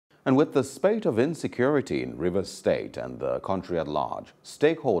And with the spate of insecurity in Rivers State and the country at large,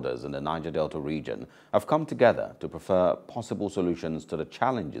 stakeholders in the Niger Delta region have come together to prefer possible solutions to the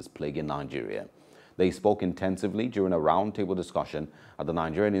challenges plaguing Nigeria. They spoke intensively during a roundtable discussion at the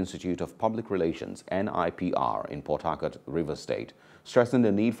Nigerian Institute of Public Relations, NIPR, in Port Harcourt, Rivers State, stressing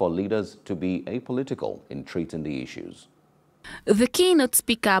the need for leaders to be apolitical in treating the issues. The keynote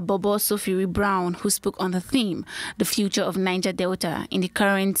speaker, Bobo Sofiri Brown, who spoke on the theme, the future of Niger Delta in the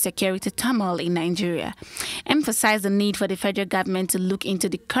current security turmoil in Nigeria, emphasized the need for the federal government to look into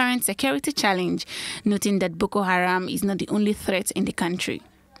the current security challenge, noting that Boko Haram is not the only threat in the country.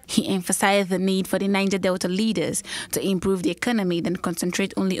 He emphasized the need for the Niger Delta leaders to improve the economy than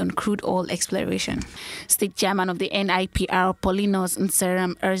concentrate only on crude oil exploration. State chairman of the NIPR, Paulinus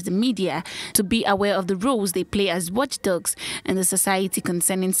Nseram, urged the media to be aware of the roles they play as watchdogs in the society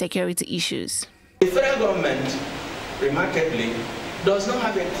concerning security issues. The federal government, remarkably, does not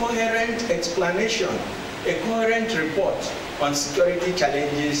have a coherent explanation, a coherent report on security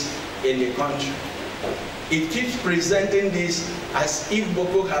challenges in the country. It keeps presenting this as if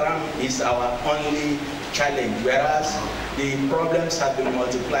Boko Haram is our only challenge, whereas the problems have been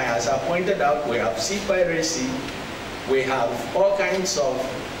multiplying. As I pointed out, we have sea piracy, we have all kinds of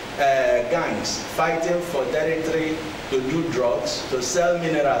gangs fighting for territory to do drugs, to sell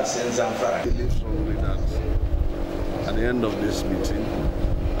minerals in Zamfara. I believe strongly that at the end of this meeting,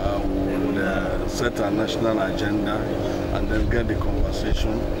 we will set a national agenda and then get the conversation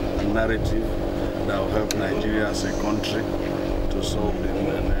and narrative that will help Nigeria as a country to solve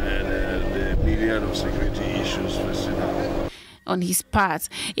the myriad of security issues facing us. On his part,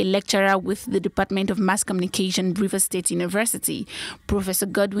 a lecturer with the Department of Mass Communication, Rivers State University, Professor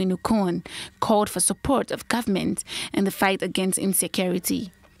Godwin Ukon, called for support of government in the fight against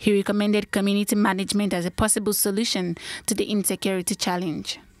insecurity. He recommended community management as a possible solution to the insecurity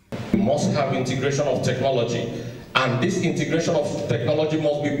challenge. We must have integration of technology, and this integration of technology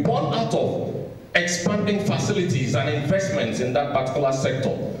must be born out of expanding facilities and investments in that particular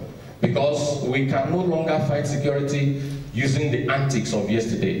sector, because we can no longer fight security using the antics of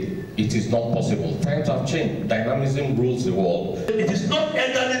yesterday. It is not possible. Times have changed. Dynamism rules the world. It is not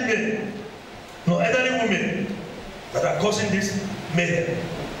elderly men, nor elderly women that are causing this mayhem.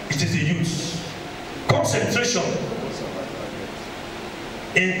 It is the youth. Concentration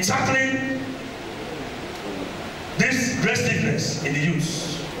in tackling this restiveness in the youth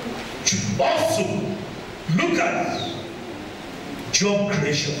should also look at job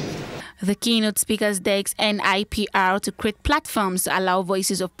creation. The keynote speakers begs NIPR to create platforms to allow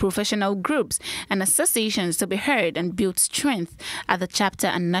voices of professional groups and associations to be heard and build strength at the chapter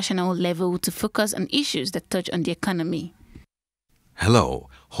and national level to focus on issues that touch on the economy. Hello,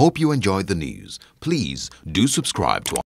 hope you enjoyed the news. Please do subscribe to